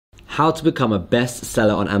how to become a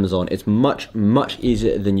bestseller on Amazon. It's much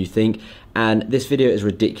easier than you think, and this video is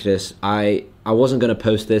ridiculous. I wasn't going to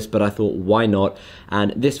post this, but I thought, why not?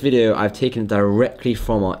 And this video I've taken directly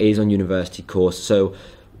from our Amazon University course, so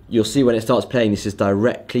you'll see when it starts playing, this is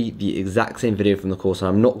directly the exact same video from the course, and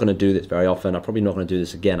I'm not going to do this very often. I'm probably not going to do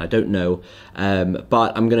this again, I don't know,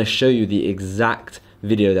 but I'm going to show you the exact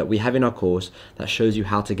video that we have in our course that shows you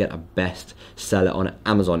how to get a best seller on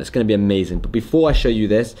Amazon. It's going to be amazing. But before I show you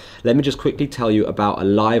this, let me just quickly tell you about a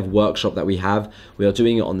live workshop that we have. We are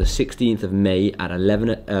doing it on the 16th of May at 11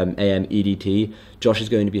 a.m. EDT. Josh is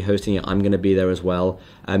going to be hosting it. I'm going to be there as well.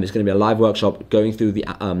 It's going to be a live workshop going through the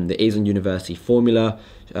Amazon University formula,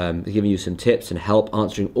 giving you some tips and help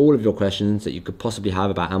answering all of your questions that you could possibly have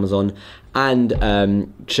about Amazon,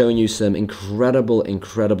 and showing you some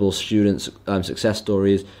incredible students success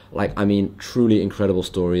stories, like, I mean, truly incredible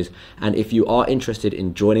stories. And if you are interested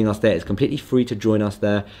in joining us there, it's completely free to join us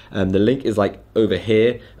there. The link is like over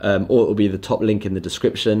here, or it will be the top link in the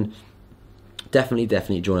description.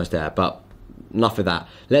 Definitely join us there. But enough of that,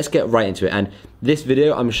 let's get right into it. And this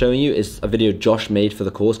video I'm showing you is a video Josh made for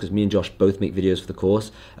the course, because me and Josh both make videos for the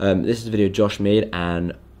course. This is a video Josh made,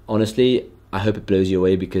 and honestly, I hope it blows you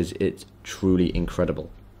away because it's truly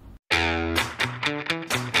incredible.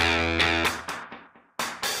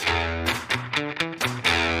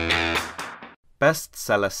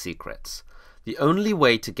 Bestseller secrets. The only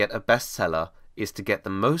way to get a bestseller is to get the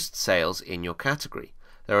most sales in your category.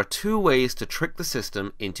 There are two ways to trick the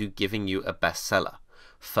system into giving you a bestseller.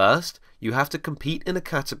 First, you have to compete in a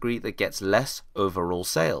category that gets less overall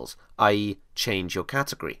sales, i.e. change your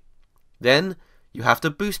category. Then, you have to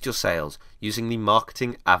boost your sales using the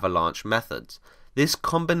marketing avalanche methods. This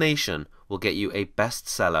combination will get you a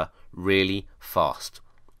bestseller really fast.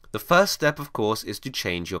 The first step, of course, is to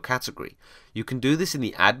change your category. You can do this in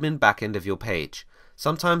the admin backend of your page.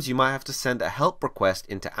 Sometimes you might have to send a help request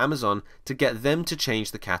into Amazon to get them to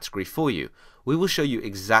change the category for you. We will show you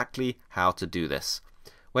exactly how to do this.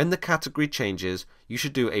 When the category changes, you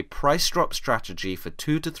should do a price drop strategy for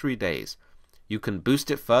 2 to 3 days. You can boost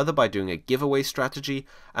it further by doing a giveaway strategy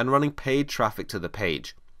and running paid traffic to the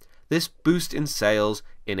page. This boost in sales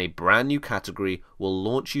in a brand new category will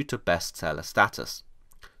launch you to bestseller status.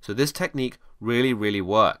 So this technique really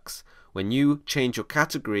works. When you change your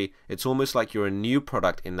category, it's almost like you're a new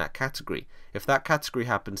product in that category. If that category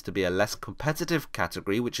happens to be a less competitive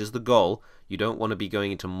category, which is the goal, you don't want to be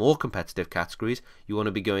going into more competitive categories, you want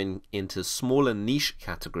to be going into smaller niche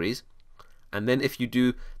categories. And then if you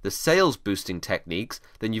do the sales boosting techniques,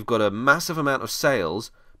 then you've got a massive amount of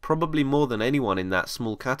sales, probably more than anyone in that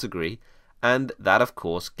small category, and that of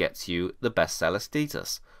course gets you the bestseller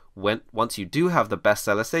status. Once you do have the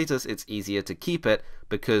bestseller status, it's easier to keep it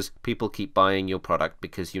because people keep buying your product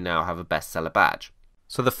because you now have a bestseller badge.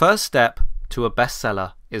 So the first step to a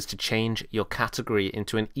bestseller is to change your category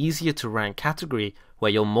into an easier to rank category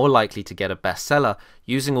where you're more likely to get a bestseller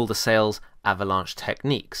using all the sales avalanche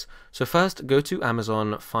techniques. So first, go to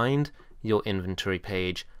Amazon, find your inventory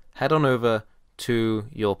page, head on over to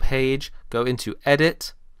your page, go into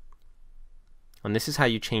edit, and this is how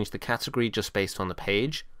you change the category just based on the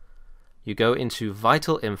page. You go into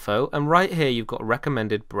vital info, and right here you've got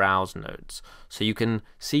recommended browse nodes. So you can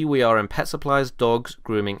see we are in pet supplies, dogs,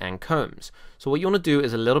 grooming, and combs. So what you want to do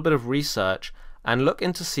is a little bit of research and look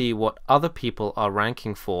into see what other people are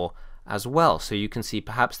ranking for as well. So you can see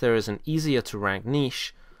perhaps there is an easier to rank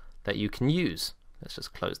niche that you can use. Let's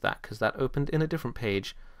just close that because that opened in a different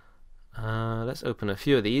page. Let's open a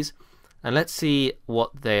few of these and let's see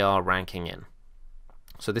what they are ranking in.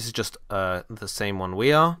 So this is just the same one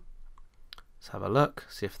we are. Let's have a look,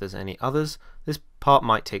 see if there's any others. This part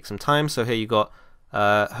might take some time. So here you got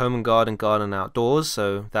home and garden outdoors.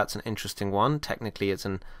 So that's an interesting one. Technically it's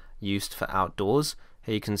used for outdoors.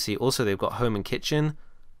 Here you can see also they've got home and kitchen,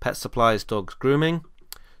 pet supplies, dogs, grooming.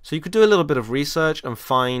 So you could do a little bit of research and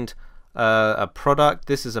find a product.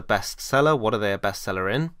 This is a bestseller. What are they a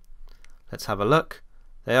bestseller in? Let's have a look.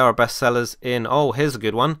 They are bestsellers in, oh, here's a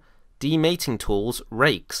good one. Demating tools,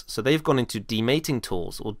 rakes. So they've gone into demating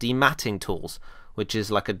tools or dematting tools, which is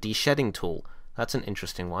like a de-shedding tool. That's an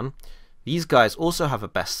interesting one. These guys also have a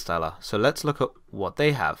bestseller. So let's look at what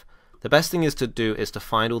they have. The best thing is to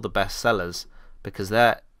find all the bestsellers because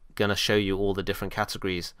they're going to show you all the different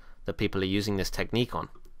categories that people are using this technique on.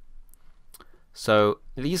 So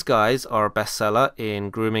these guys are a bestseller in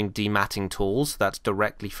grooming dematting tools. That's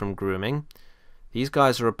directly from grooming. These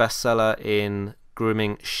guys are a bestseller in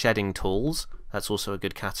grooming shedding tools. That's also a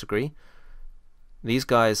good category. These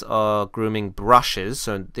guys are grooming brushes,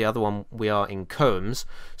 so the other one we are in combs.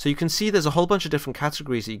 So you can see there's a whole bunch of different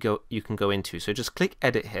categories that you can go into. So just click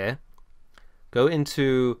edit here, go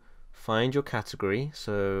into find your category.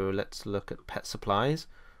 So let's look at pet supplies.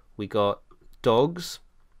 We got dogs,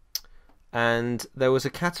 and there was a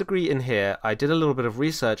category in here. I did a little bit of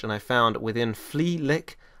research and I found within flea,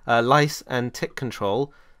 lick, lice and tick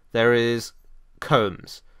control there is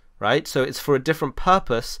combs, right? So it's for a different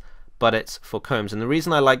purpose, but it's for combs. And the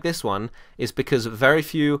reason I like this one is because very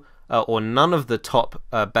few or none of the top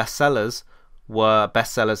bestsellers were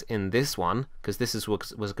bestsellers in this one, because this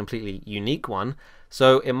was a completely unique one.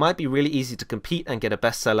 So it might be really easy to compete and get a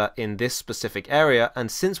bestseller in this specific area. And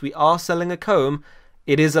since we are selling a comb,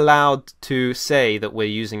 it is allowed to say that we're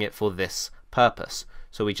using it for this purpose.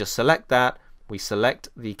 So we just select that, we select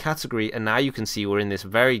the category, and now you can see we're in this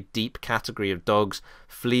very deep category of dogs,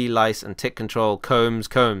 flea, lice and tick control,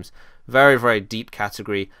 combs. Very, very deep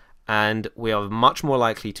category, and we are much more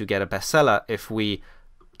likely to get a bestseller. If we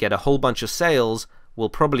get a whole bunch of sales, we'll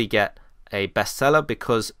probably get a bestseller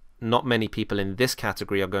because not many people in this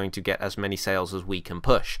category are going to get as many sales as we can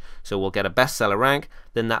push. So we'll get a bestseller rank,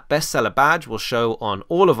 then that bestseller badge will show on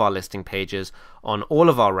all of our listing pages, on all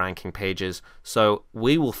of our ranking pages, so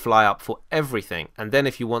we will fly up for everything. And then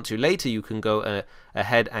if you want to later, you can go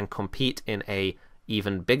ahead and compete in a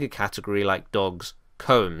even bigger category like dogs,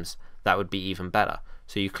 combs. That would be even better.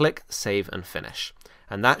 So you click save and finish,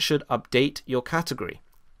 and that should update your category.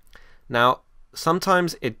 Now,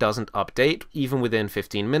 sometimes it doesn't update even within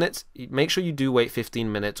 15 minutes. Make sure you do wait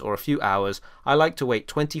 15 minutes or a few hours. I like to wait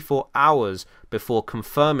 24 hours before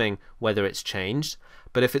confirming whether it's changed.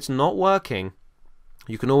 But if it's not working,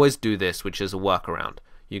 you can always do this, which is a workaround.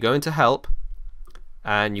 You go into help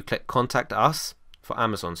and you click contact us for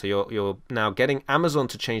Amazon. So you're now getting Amazon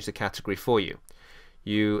to change the category for you.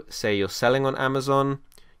 You say you're selling on Amazon.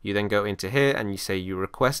 You then go into here and you say you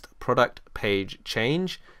request product page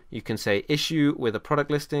change. You can say issue with a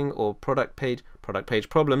product listing or product page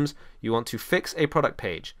problems. You want to fix a product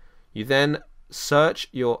page. You then search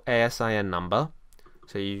your ASIN number.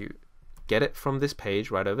 So you get it from this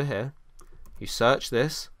page right over here. You search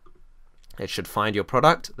this. It should find your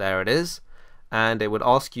product. There it is. And it would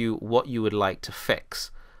ask you what you would like to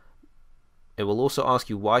fix. It will also ask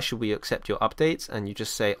you why should we accept your updates, and you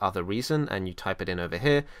just say other reason and you type it in over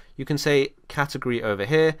here. You can say category over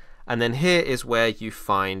here, and then here is where you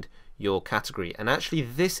find your category. And actually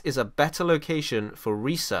this is a better location for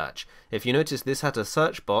research. If you notice, this had a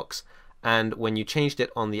search box, and when you changed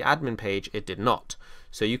it on the admin page it did not.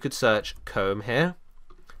 So you could search comb here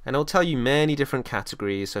and it'll tell you many different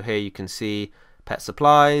categories. So here you can see pet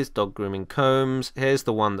supplies, dog grooming, combs. Here's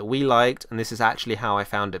the one that we liked, and this is actually how I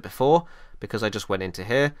found it before, because I just went into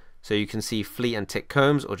here. So you can see flea and tick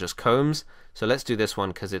combs, or just combs. So let's do this one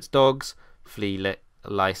because it's dogs, flea, lick,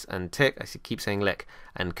 lice and tick. I keep saying lick,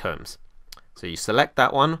 and combs. So you select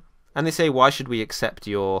that one, and they say why should we accept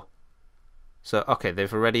your... So okay,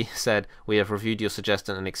 they've already said we have reviewed your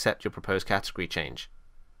suggestion and accept your proposed category change.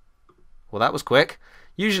 Well, that was quick.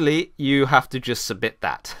 Usually you have to just submit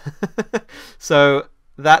that. So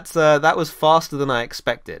that was faster than I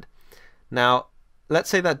expected. Now let's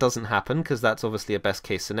say that doesn't happen, because that's obviously a best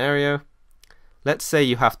case scenario. Let's say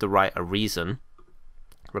you have to write a reason.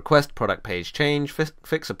 Request product page change,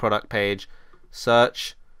 fix a product page,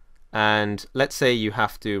 search, and let's say you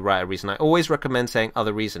have to write a reason. I always recommend saying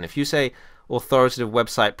other reason. If you say authoritative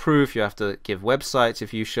website proof, you have to give websites.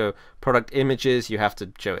 If you show product images, you have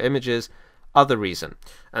to show images. Other reason.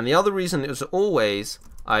 And the other reason is always,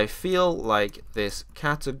 I feel like this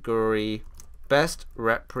category best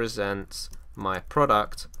represents my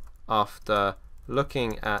product after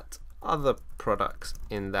looking at other products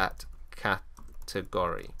in that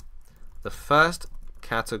category. The first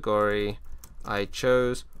category I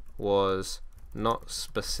chose was not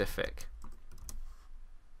specific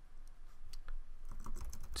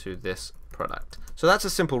to this product. So that's a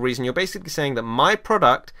simple reason. You're basically saying that my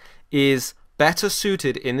product is better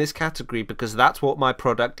suited in this category because that's what my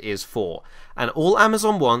product is for. And all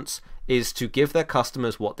Amazon wants is to give their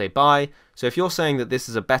customers what they buy. So if you're saying that this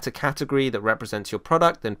is a better category that represents your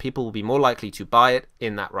product, then people will be more likely to buy it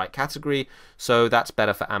in that right category. So that's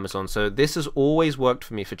better for Amazon. So this has always worked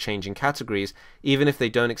for me for changing categories, even if they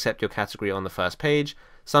don't accept your category on the first page.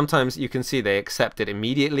 Sometimes you can see they accept it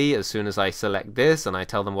immediately as soon as I select this and I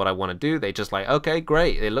tell them what I want to do. They just like, okay,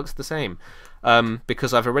 great, it looks the same.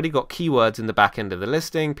 Because I've already got keywords in the back end of the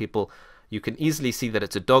listing. You can easily see that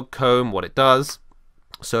it's a dog comb, what it does.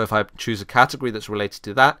 So if I choose a category that's related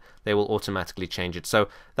to that, they will automatically change it. So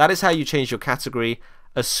that is how you change your category.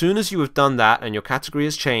 As soon as you have done that and your category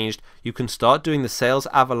has changed, you can start doing the sales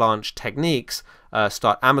avalanche techniques.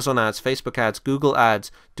 Start Amazon ads, Facebook ads, Google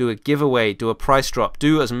ads, do a giveaway, do a price drop,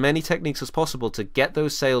 do as many techniques as possible to get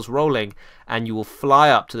those sales rolling, and you will fly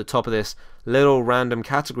up to the top of this little random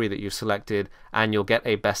category that you've selected, and you'll get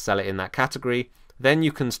a bestseller in that category. Then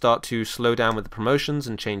you can start to slow down with the promotions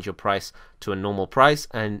and change your price to a normal price,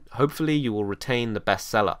 and hopefully you will retain the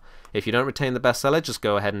bestseller. If you don't retain the bestseller, just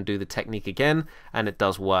go ahead and do the technique again, and it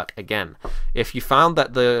does work again. If you found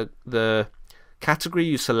that the category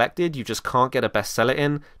you selected, you just can't get a bestseller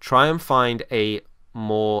in, try and find a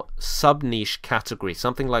more sub-niche category,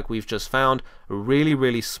 something like we've just found, a really,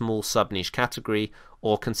 really small sub-niche category,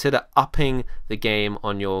 or consider upping the game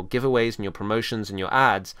on your giveaways and your promotions and your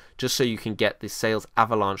ads, just so you can get the sales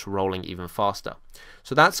avalanche rolling even faster.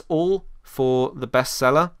 So that's all for the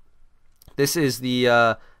bestseller. This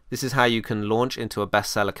is how you can launch into a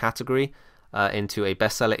bestseller category, into a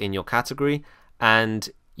bestseller in your category, and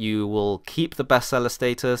you will keep the bestseller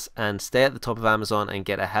status and stay at the top of Amazon and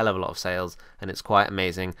get a hell of a lot of sales, and it's quite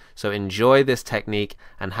amazing. So enjoy this technique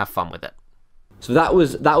and have fun with it. So that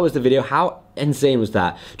was the video. How insane was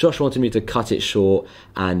that? Josh wanted me to cut it short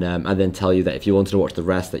and then tell you that if you wanted to watch the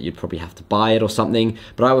rest that you'd probably have to buy it or something.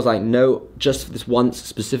 But I was like, no, just for this once,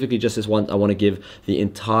 specifically just this once, I want to give the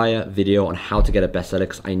entire video on how to get a bestseller,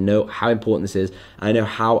 because I know how important this is. I know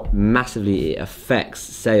how massively it affects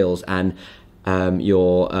sales and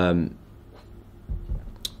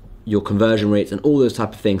your conversion rates and all those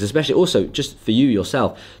type of things, especially also just for you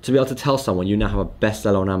yourself to be able to tell someone you now have a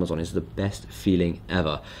bestseller on Amazon is the best feeling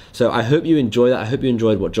ever. So I hope you enjoy that. I hope you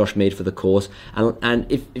enjoyed what Josh made for the course, and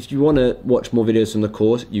if you want to watch more videos from the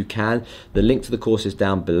course, you can. The link to the course is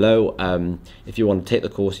down below. If you want to take the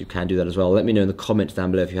course, you can do that as well. Let me know in the comments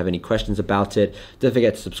down below if you have any questions about it. Don't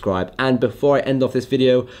forget to subscribe. And before I end off this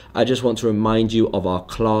video, I just want to remind you of our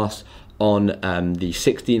class on the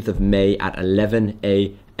 16th of May at 11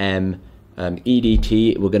 a.m.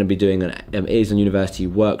 EDT. We're going to be doing an Amazon University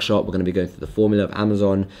workshop. We're going to be going through the formula of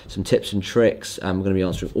Amazon, some tips and tricks. We're going to be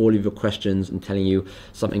answering all of your questions and telling you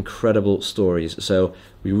some incredible stories. So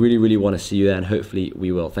we really, really want to see you there, and hopefully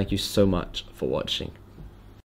we will. Thank you so much for watching.